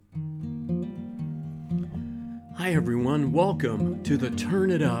Hi, everyone. Welcome to the Turn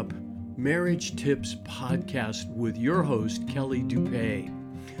It Up Marriage Tips Podcast with your host, Kelly Dupay.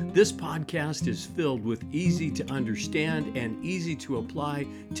 This podcast is filled with easy to understand and easy to apply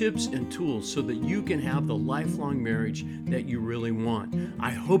tips and tools so that you can have the lifelong marriage that you really want.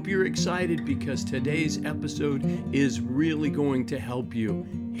 I hope you're excited because today's episode is really going to help you.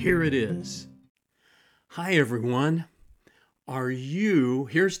 Here it is. Hi, everyone.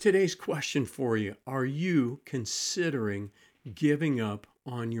 Here's today's question for you. Are you considering giving up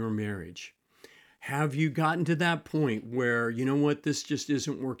on your marriage? Have you gotten to that point where, you know what, this just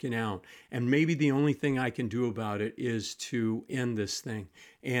isn't working out? And maybe the only thing I can do about it is to end this thing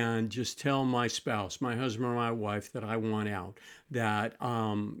and just tell my spouse, my husband or my wife, that I want out.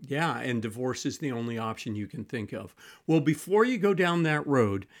 And divorce is the only option you can think of. Well, before you go down that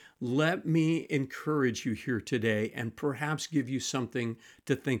road, let me encourage you here today and perhaps give you something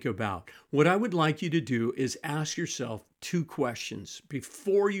to think about. What I would like you to do is ask yourself two questions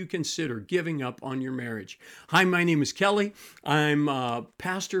before you consider giving up on your marriage. Hi, my name is Kelly. I'm a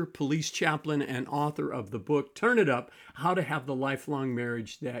pastor, police chaplain, and author of the book, Turn It Up, How to Have the Lifelong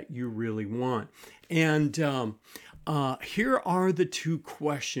Marriage That You Really Want. And here are the two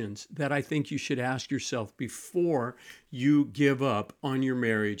questions that I think you should ask yourself before you give up on your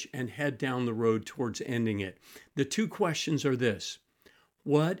marriage and head down the road towards ending it. The two questions are this: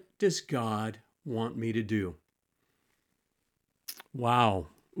 what does God want me to do? Wow.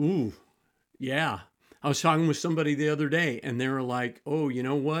 Ooh, yeah. I was talking with somebody the other day and they were like, oh, you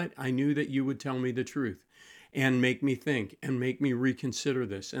know what? I knew that you would tell me the truth and make me think and make me reconsider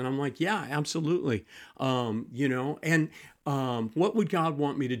this. And I'm like, yeah, absolutely. What would God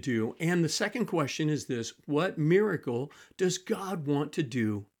want me to do? And the second question is this: what miracle does God want to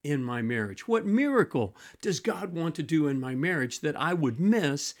do in my marriage? What miracle does God want to do in my marriage that I would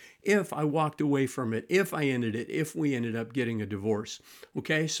miss if I walked away from it, if I ended it, if we ended up getting a divorce?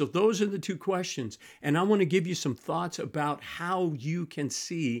 Okay, so those are the two questions. And I want to give you some thoughts about how you can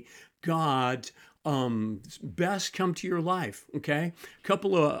see God best come to your life. Okay.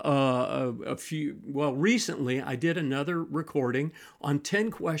 Recently I did another recording on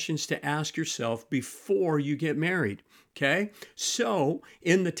 10 questions to ask yourself before you get married. Okay. So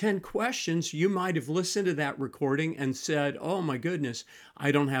in the 10 questions, you might have listened to that recording and said, oh my goodness,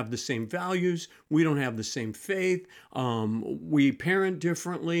 I don't have the same values. We don't have the same faith. We parent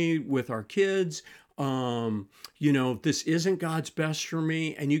differently with our kids. This isn't God's best for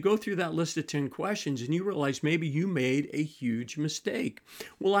me. And you go through that list of 10 questions and you realize maybe you made a huge mistake.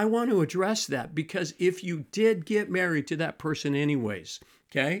 Well, I want to address that because if you did get married to that person anyways,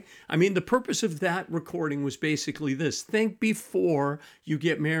 okay? I mean, the purpose of that recording was basically this: think before you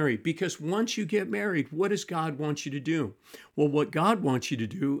get married, because once you get married, what does God want you to do? Well, what God wants you to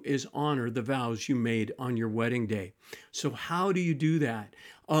do is honor the vows you made on your wedding day. So how do you do that?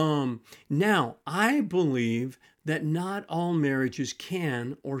 Now, I believe that not all marriages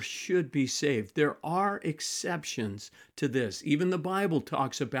can or should be saved. There are exceptions to this. Even the Bible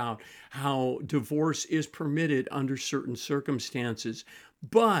talks about how divorce is permitted under certain circumstances.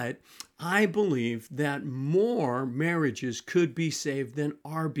 But I believe that more marriages could be saved than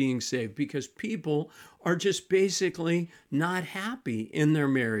are being saved because people are just basically not happy in their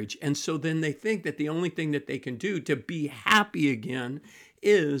marriage. And so then they think that the only thing that they can do to be happy again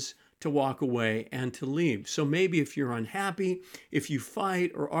is to walk away and to leave. So maybe if you're unhappy, if you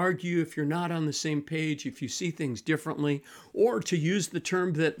fight or argue, if you're not on the same page, if you see things differently, or to use the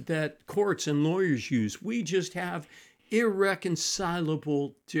term that courts and lawyers use, we just have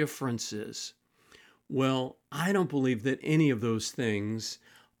irreconcilable differences. Well, I don't believe that any of those things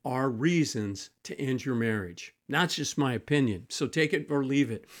are reasons to end your marriage. That's just my opinion. So take it or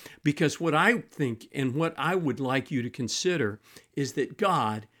leave it. Because what I think and what I would like you to consider is that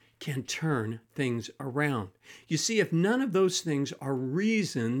God can turn things around. You see, if none of those things are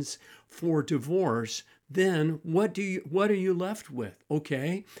reasons for divorce, then what are you left with?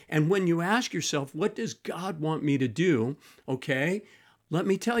 Okay? And when you ask yourself, what does God want me to do? Okay? Let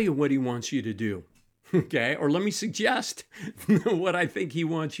me tell you what he wants you to do. Okay? Or let me suggest what I think he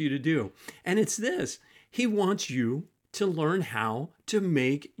wants you to do. And it's this: he wants you to learn how to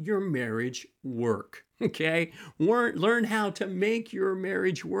make your marriage work. Okay? Learn how to make your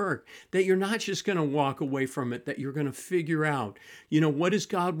marriage work. That you're not just going to walk away from it, that you're going to figure out, what does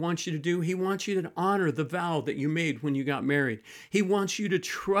God want you to do? He wants you to honor the vow that you made when you got married. He wants you to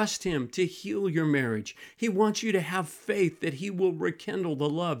trust him to heal your marriage. He wants you to have faith that he will rekindle the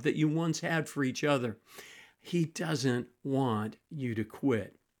love that you once had for each other. He doesn't want you to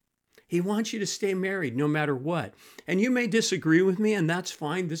quit. He wants you to stay married no matter what. And you may disagree with me, and that's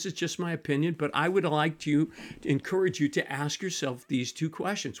fine. This is just my opinion, but I would like to encourage you to ask yourself these two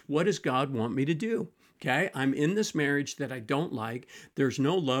questions. What does God want me to do? Okay, I'm in this marriage that I don't like. There's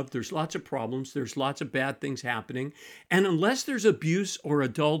no love. There's lots of problems. There's lots of bad things happening. And unless there's abuse or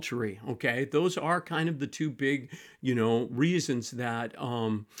adultery, okay, those are kind of the two big, reasons that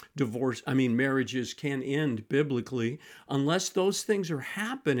marriages can end biblically. Unless those things are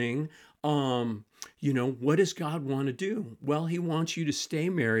happening, what does God want to do? Well, He wants you to stay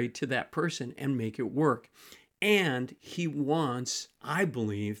married to that person and make it work. And He wants, I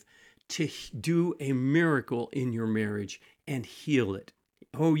believe, to do a miracle in your marriage and heal it.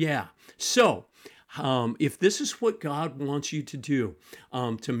 Oh, yeah. So, if this is what God wants you to do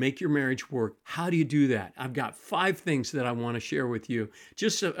to make your marriage work, how do you do that? I've got 5 things that I want to share with you.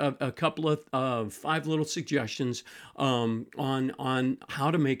 Just a couple of 5 little suggestions on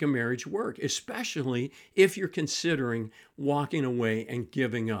how to make a marriage work, especially if you're considering walking away and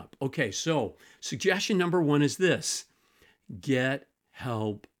giving up. Okay, so suggestion number 1 is this: get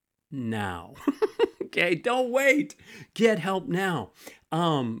help now. Okay, don't wait. Get help now.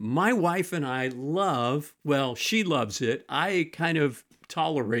 My wife and I she loves it. I kind of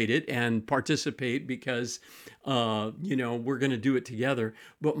tolerate it and participate because, we're going to do it together.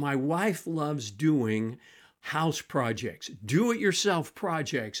 But my wife loves doing house projects, do-it-yourself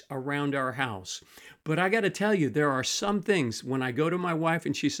projects around our house. But I got to tell you, there are some things when I go to my wife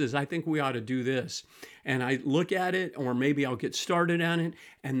and she says, I think we ought to do this. And I look at it, or maybe I'll get started on it.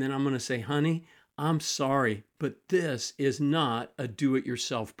 And then I'm going to say, honey, I'm sorry, but this is not a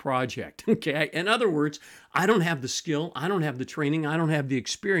do-it-yourself project. Okay. In other words, I don't have the skill. I don't have the training. I don't have the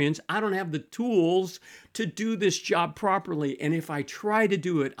experience. I don't have the tools to do this job properly. And if I try to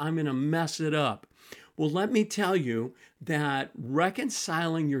do it, I'm going to mess it up. Well, let me tell you that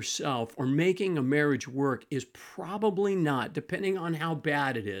reconciling yourself or making a marriage work is probably not, depending on how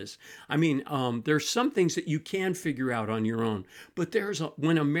bad it is. There's some things that you can figure out on your own, but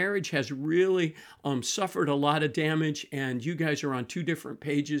when a marriage has really suffered a lot of damage and you guys are on 2 different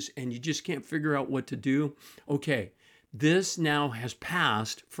pages and you just can't figure out what to do, okay, this now has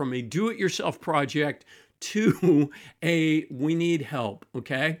passed from a do-it-yourself project to we need help,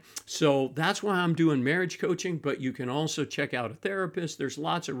 okay? So that's why I'm doing marriage coaching, but you can also check out a therapist. There's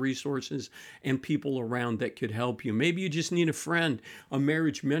lots of resources and people around that could help you. Maybe you just need a friend, a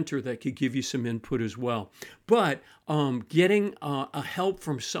marriage mentor that could give you some input as well. But getting a help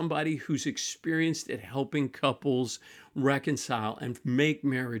from somebody who's experienced at helping couples reconcile and make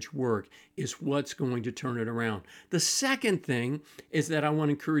marriage work is what's going to turn it around. The second thing is that I want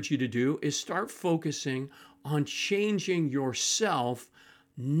to encourage you to do is start focusing on changing yourself,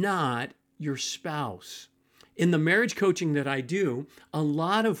 not your spouse. In the marriage coaching that I do, a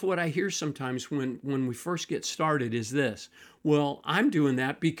lot of what I hear sometimes when we first get started is this: well, I'm doing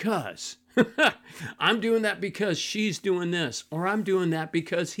that because I'm doing that because she's doing this, or I'm doing that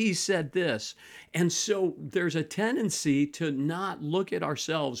because he said this. And so there's a tendency to not look at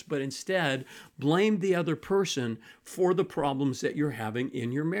ourselves, but instead blame the other person for the problems that you're having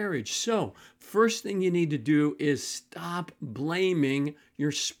in your marriage. So first thing you need to do is stop blaming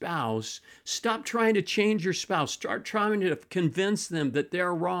your spouse. Stop trying to change your spouse. Start trying to convince them that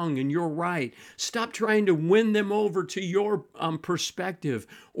they're wrong and you're right. Stop trying to win them over to your perspective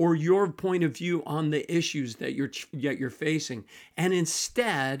or your point of view on the issues that you're facing. And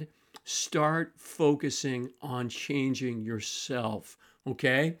instead, start focusing on changing yourself.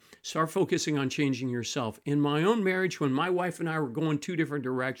 Okay? Start focusing on changing yourself. In my own marriage, when my wife and I were going 2 different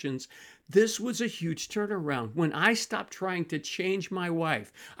directions, this was a huge turnaround. When I stopped trying to change my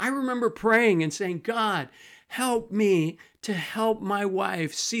wife, I remember praying and saying, God, help me to help my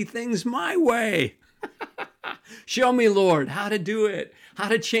wife see things my way. Show me, Lord, how to do it, how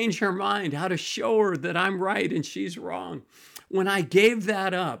to change her mind, how to show her that I'm right and she's wrong. When I gave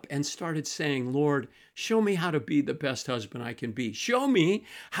that up and started saying, Lord, show me how to be the best husband I can be. Show me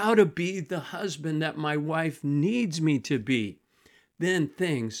how to be the husband that my wife needs me to be. Then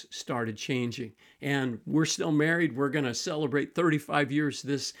things started changing. And we're still married. We're going to celebrate 35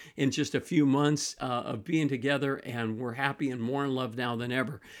 years in just a few months of being together. And we're happy and more in love now than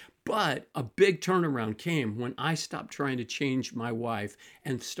ever. But a big turnaround came when I stopped trying to change my wife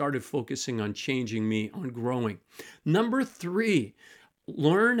and started focusing on changing me, on growing. Number 3,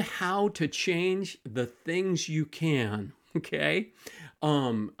 learn how to change the things you can, okay?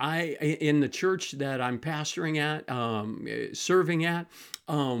 In the church that I'm pastoring at, serving at,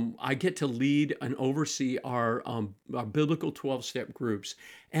 I get to lead and oversee our biblical 12-step groups.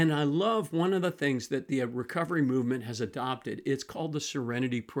 And I love one of the things that the recovery movement has adopted. It's called the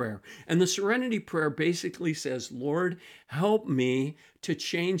Serenity Prayer. And the Serenity Prayer basically says, Lord, help me to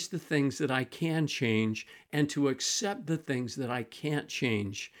change the things that I can change and to accept the things that I can't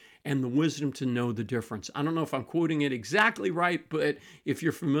change, and the wisdom to know the difference. I don't know if I'm quoting it exactly right, but if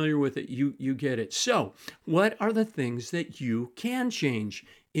you're familiar with it, you get it. So, what are the things that you can change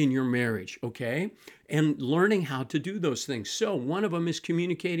in your marriage, okay? And learning how to do those things. So, one of them is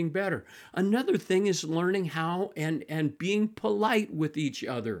communicating better. Another thing is learning how and being polite with each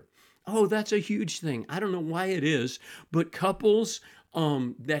other. Oh, that's a huge thing. I don't know why it is, but couples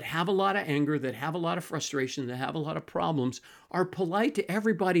that have a lot of anger, that have a lot of frustration, that have a lot of problems, are polite to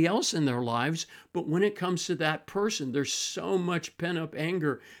everybody else in their lives. But when it comes to that person, there's so much pent up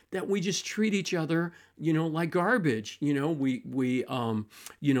anger that we just treat each other, like garbage. We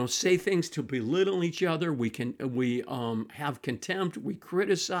say things to belittle each other. We have contempt. We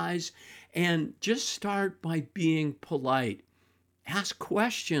criticize, and just start by being polite. Ask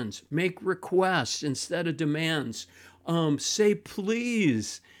questions, make requests instead of demands. Say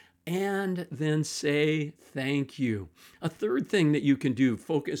please, and then say thank you. A third thing that you can do,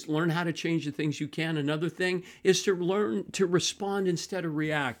 learn how to change the things you can. Another thing is to learn to respond instead of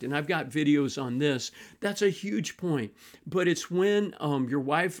react. And I've got videos on this. That's a huge point. But it's when your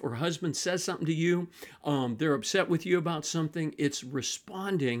wife or husband says something to you, they're upset with you about something, it's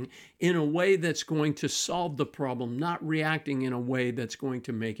responding in a way that's going to solve the problem, not reacting in a way that's going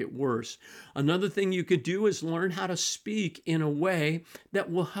to make it worse. Another thing you could do is learn how to speak in a way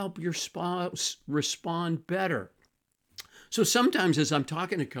that will help your spouse respond better. So sometimes as I'm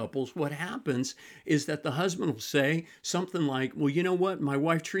talking to couples, what happens is that the husband will say something like, well, you know what? My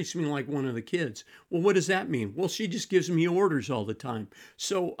wife treats me like one of the kids. Well, what does that mean? Well, she just gives me orders all the time.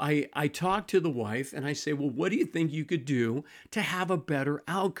 So I talk to the wife and I say, well, what do you think you could do to have a better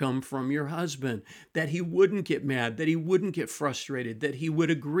outcome from your husband? That he wouldn't get mad, that he wouldn't get frustrated, that he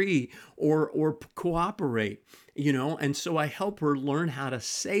would agree or cooperate. And so I help her learn how to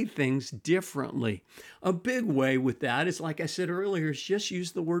say things differently. A big way with that is, like I said earlier, is just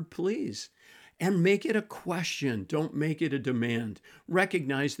use the word please and make it a question. Don't make it a demand.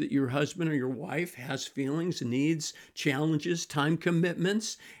 Recognize that your husband or your wife has feelings, needs, challenges, time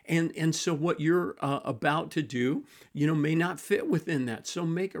commitments. And so what you're about to do, may not fit within that. So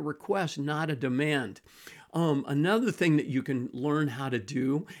make a request, not a demand. Another thing that you can learn how to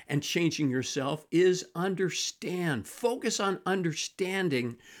do and changing yourself is understand. Focus on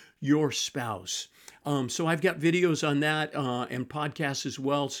understanding your spouse. So I've got videos on that and podcasts as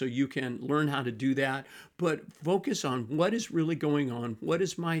well, so you can learn how to do that. But focus on what is really going on. What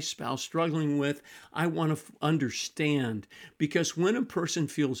is my spouse struggling with? I want to understand, because when a person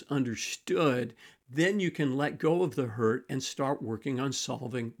feels understood, then you can let go of the hurt and start working on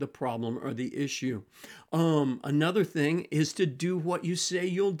solving the problem or the issue. Another thing is to do what you say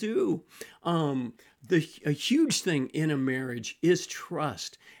you'll do. A huge thing in a marriage is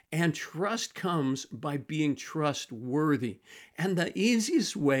trust. And trust comes by being trustworthy. And the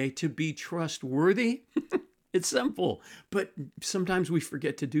easiest way to be trustworthy, it's simple, but sometimes we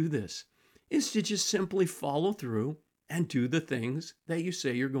forget to do this, is to just simply follow through and do the things that you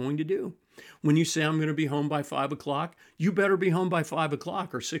say you're going to do. When you say, I'm going to be home by 5 o'clock, you better be home by 5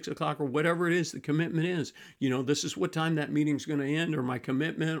 o'clock or 6 o'clock or whatever it is the commitment is. This is what time that meeting's going to end, or my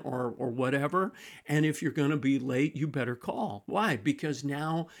commitment, or whatever. And if you're going to be late, you better call. Why? Because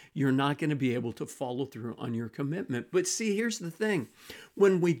now you're not going to be able to follow through on your commitment. But see, here's the thing.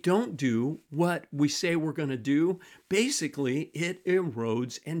 When we don't do what we say we're going to do, basically it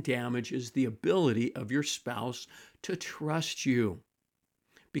erodes and damages the ability of your spouse to trust you,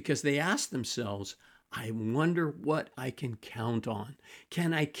 because they ask themselves, I wonder what I can count on.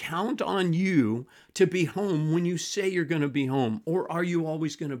 Can I count on you to be home when you say you're going to be home? Or are you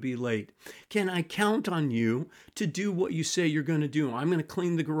always going to be late? Can I count on you to do what you say you're going to do? I'm going to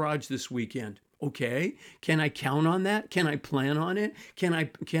clean the garage this weekend. Okay, can I count on that? Can I plan on it? Can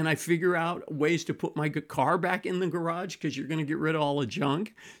I figure out ways to put my car back in the garage because you're going to get rid of all the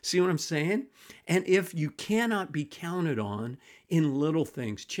junk? See what I'm saying? And if you cannot be counted on in little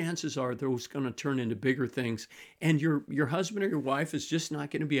things, chances are those going to turn into bigger things, and your husband or your wife is just not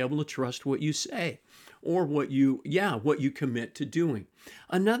going to be able to trust what you say or what you commit to doing.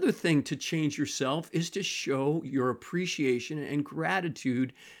 Another thing to change yourself is to show your appreciation and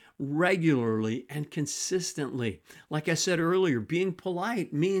gratitude regularly and consistently. Like I said earlier, being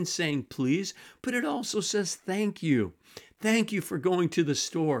polite means saying please, but it also says thank you. Thank you for going to the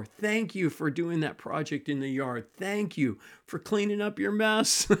store. Thank you for doing that project in the yard. Thank you for cleaning up your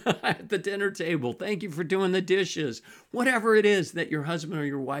mess at the dinner table. Thank you for doing the dishes. Whatever it is that your husband or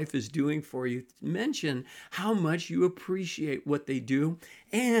your wife is doing for you, mention how much you appreciate what they do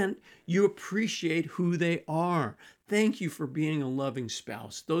and you appreciate who they are. Thank you for being a loving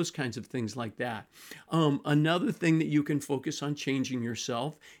spouse. Those kinds of things like that. Another thing that you can focus on changing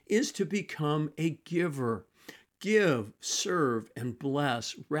yourself is to become a giver. Give, serve, and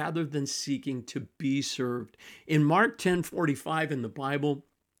bless rather than seeking to be served. In Mark 10:45 in the Bible,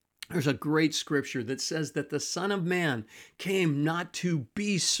 there's a great scripture that says that the Son of Man came not to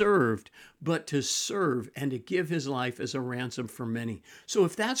be served, but to serve and to give his life as a ransom for many. So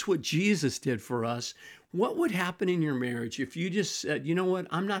if that's what Jesus did for us, what would happen in your marriage if you just said, you know what,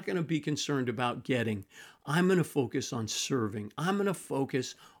 I'm not going to be concerned about getting. I'm going to focus on serving. I'm going to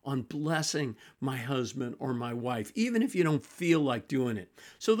focus on blessing my husband or my wife, even if you don't feel like doing it.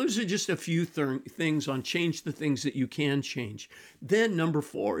 So those are just a few things on change the things that you can change. Then number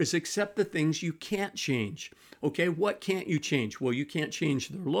 4 is accept the things you can't change. Okay, what can't you change? Well, you can't change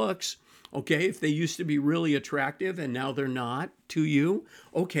their looks. Okay, if they used to be really attractive and now they're not to you,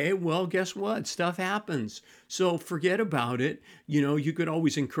 okay, well, guess what? Stuff happens. So forget about it. You know, you could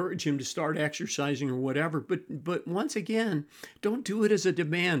always encourage him to start exercising or whatever. But once again, don't do it as a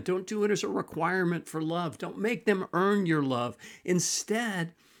demand. Don't do it as a requirement for love. Don't make them earn your love.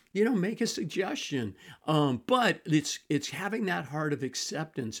 Instead, make a suggestion. But it's having that heart of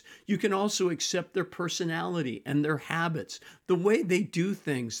acceptance. You can also accept their personality and their habits, the way they do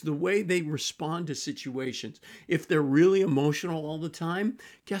things, the way they respond to situations. If they're really emotional all the time,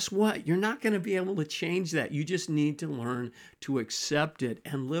 guess what? You're not going to be able to change that. You just need to learn to accept it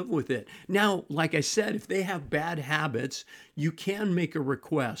and live with it. Now, like I said, if they have bad habits, you can make a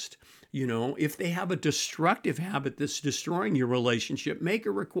request. If they have a destructive habit that's destroying your relationship, make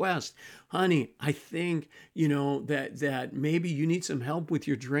a request. Honey, I think, that maybe you need some help with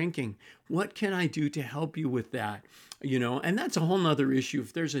your drinking. What can I do to help you with that? And that's a whole nother issue.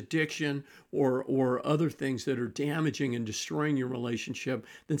 If there's addiction or other things that are damaging and destroying your relationship,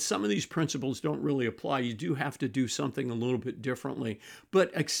 then some of these principles don't really apply. You do have to do something a little bit differently. But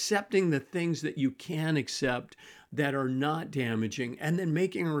accepting the things that you can accept that are not damaging, and then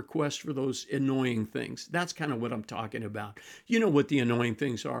making a request for those annoying things. That's kind of what I'm talking about. You know what the annoying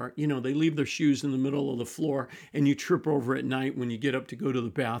things are. They leave their shoes in the middle of the floor and you trip over at night when you get up to go to the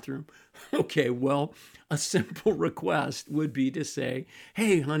bathroom. Okay, well, a simple request would be to say,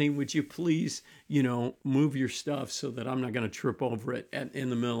 hey, honey, would you please, move your stuff so that I'm not going to trip over it in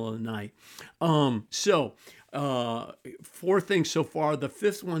the middle of the night. 4 things so far. The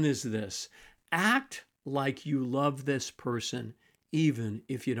 5th one is this: act like you love this person, even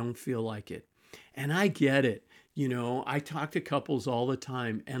if you don't feel like it. And I get it. I talk to couples all the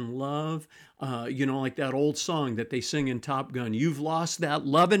time, and love, like that old song that they sing in Top Gun, you've lost that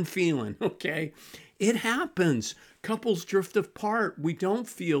loving feeling, okay? It happens. Couples drift apart. We don't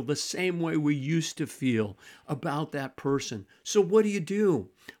feel the same way we used to feel about that person. So what do?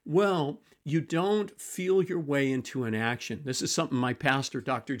 Well, you don't feel your way into an action. This is something my pastor,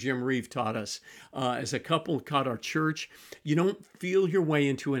 Dr. Jim Reeve, taught us as a couple taught our church. You don't feel your way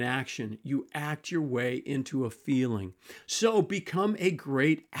into an action. You act your way into a feeling. So become a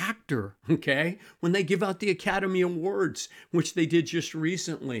great actor, okay? When they give out the Academy Awards, which they did just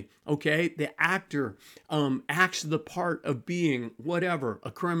recently, okay, the actor acts the part of being whatever,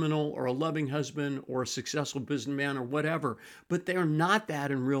 a criminal or a loving husband or a successful businessman or whatever, but they're not that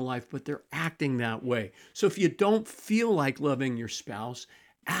in real life, but they're acting that way. So if you don't feel like loving your spouse,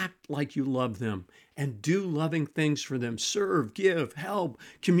 act like you love them and do loving things for them. Serve, give, help,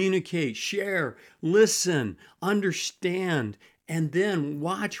 communicate, share, listen, understand, and then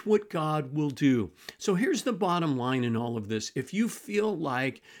watch what God will do. So here's the bottom line in all of this. If you feel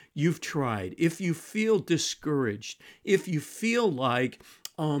like you've tried, if you feel discouraged, if you feel like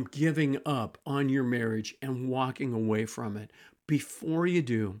giving up on your marriage and walking away from it, before you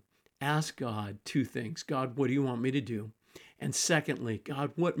do, ask God 2 things. God, what do you want me to do? And secondly,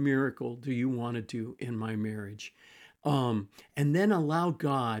 God, what miracle do you want to do in my marriage? And then allow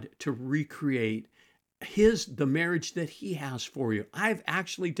God to recreate the marriage that he has for you. I've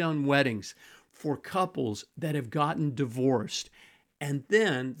actually done weddings for couples that have gotten divorced, and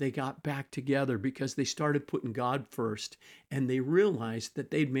then they got back together because they started putting God first, and they realized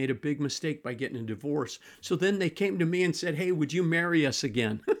that they'd made a big mistake by getting a divorce. So then they came to me and said, hey, would you marry us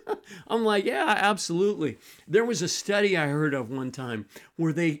again? I'm like, yeah, absolutely. There was a study I heard of one time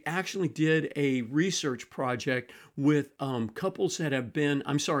where they actually did a research project with couples that have been,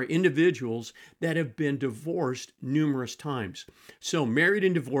 I'm sorry, individuals that have been divorced numerous times. So married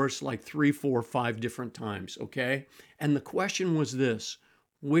and divorced like 3, 4, 5 different times, okay? And the question was this: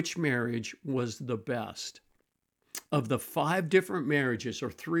 which marriage was the best? Of the 5 different marriages,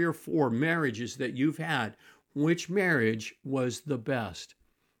 or 3 or 4 marriages that you've had, which marriage was the best?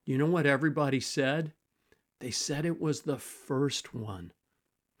 You know what everybody said? They said it was the first one.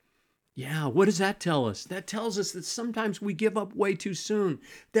 Yeah, what does that tell us? That tells us that sometimes we give up way too soon,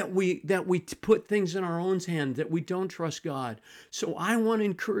 that we put things in our own hand, that we don't trust God. So I want to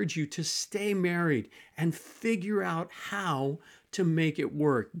encourage you to stay married and figure out how to make it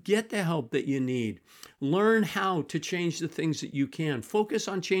work. Get the help that you need. Learn how to change the things that you can. Focus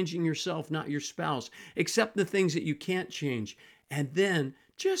on changing yourself, not your spouse. Accept the things that you can't change. And then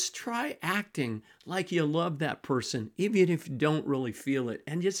just try acting like you love that person, even if you don't really feel it,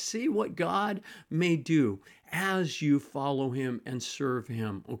 and just see what God may do as you follow him and serve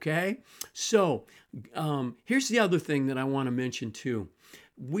him, okay? So here's the other thing that I want to mention too.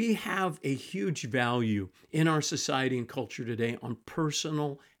 We have a huge value in our society and culture today on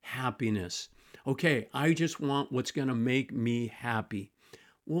personal happiness. Okay, I just want what's going to make me happy.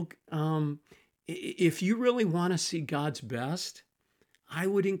 Well, if you really want to see God's best, I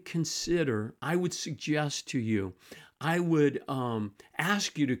would suggest to you, I would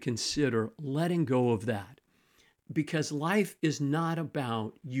ask you to consider letting go of that, because life is not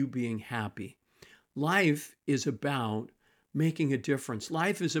about you being happy. Life is about making a difference.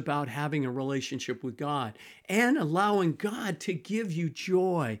 Life is about having a relationship with God and allowing God to give you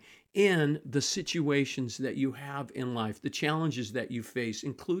joy in the situations that you have in life, the challenges that you face,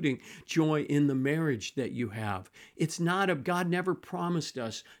 including joy in the marriage that you have. God never promised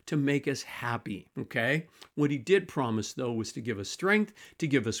us to make us happy, okay? What he did promise, though, was to give us strength, to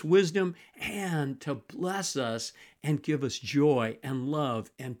give us wisdom, and to bless us and give us joy and love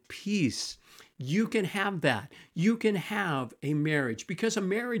and peace. You can have that. You can have a marriage, because a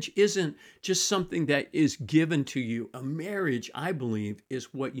marriage isn't just something that is given to you. A marriage, I believe,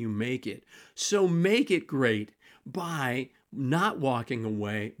 is what you make it. So make it great by not walking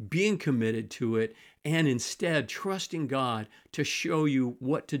away, being committed to it, and instead trusting God to show you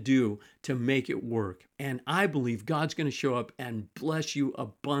what to do to make it work. And I believe God's going to show up and bless you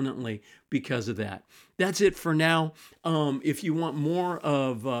abundantly because of that. That's it for now. If you want more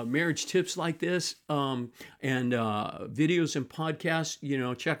of marriage tips like this and videos and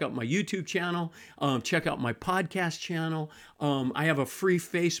podcasts, check out my YouTube channel. Check out my podcast channel. I have a free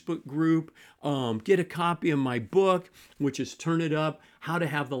Facebook group. Get a copy of my book, which is Turn It Up: How to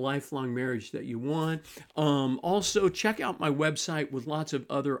Have the Lifelong Marriage That You Want. Also, check out my website with lots of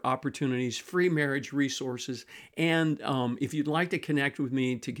other opportunities, free marriage resources. And if you'd like to connect with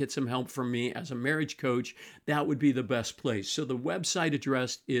me to get some help from me as a marriage coach, that would be the best place. So the website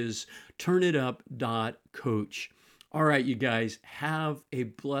address is turnitup.coach. All right, you guys, have a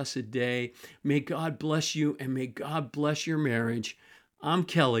blessed day. May God bless you, and may God bless your marriage. I'm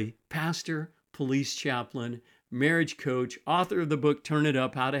Kelly, pastor, police chaplain, marriage coach, author of the book, Turn It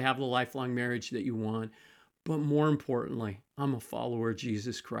Up: How to Have the Lifelong Marriage That You Want. But more importantly, I'm a follower of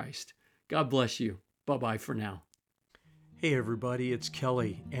Jesus Christ. God bless you. Bye-bye for now. Hey everybody, it's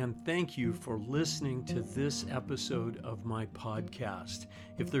Kelly, and thank you for listening to this episode of my podcast.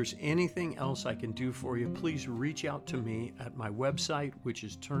 If there's anything else I can do for you, please reach out to me at my website, which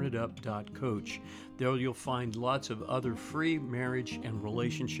is turnitup.coach. There you'll find lots of other free marriage and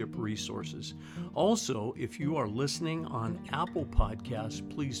relationship resources. Also, if you are listening on Apple Podcasts,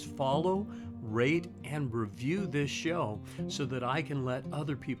 please follow, rate, and review this show so that I can let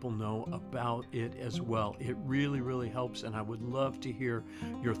other people know about it as well. It really, really helps, and I would love to hear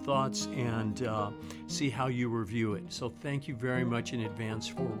your thoughts and see how you review it. So thank you very much in advance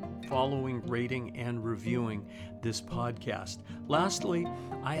for following, rating, and reviewing this podcast. Lastly,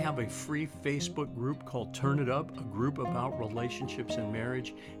 I have a free Facebook group called Turn It Up, a group about relationships and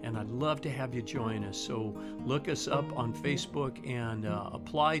marriage, and I'd love to have you join us. So look us up on Facebook and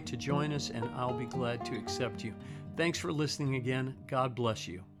apply to join us, and I'll be glad to accept you. Thanks for listening again. God bless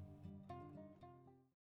you.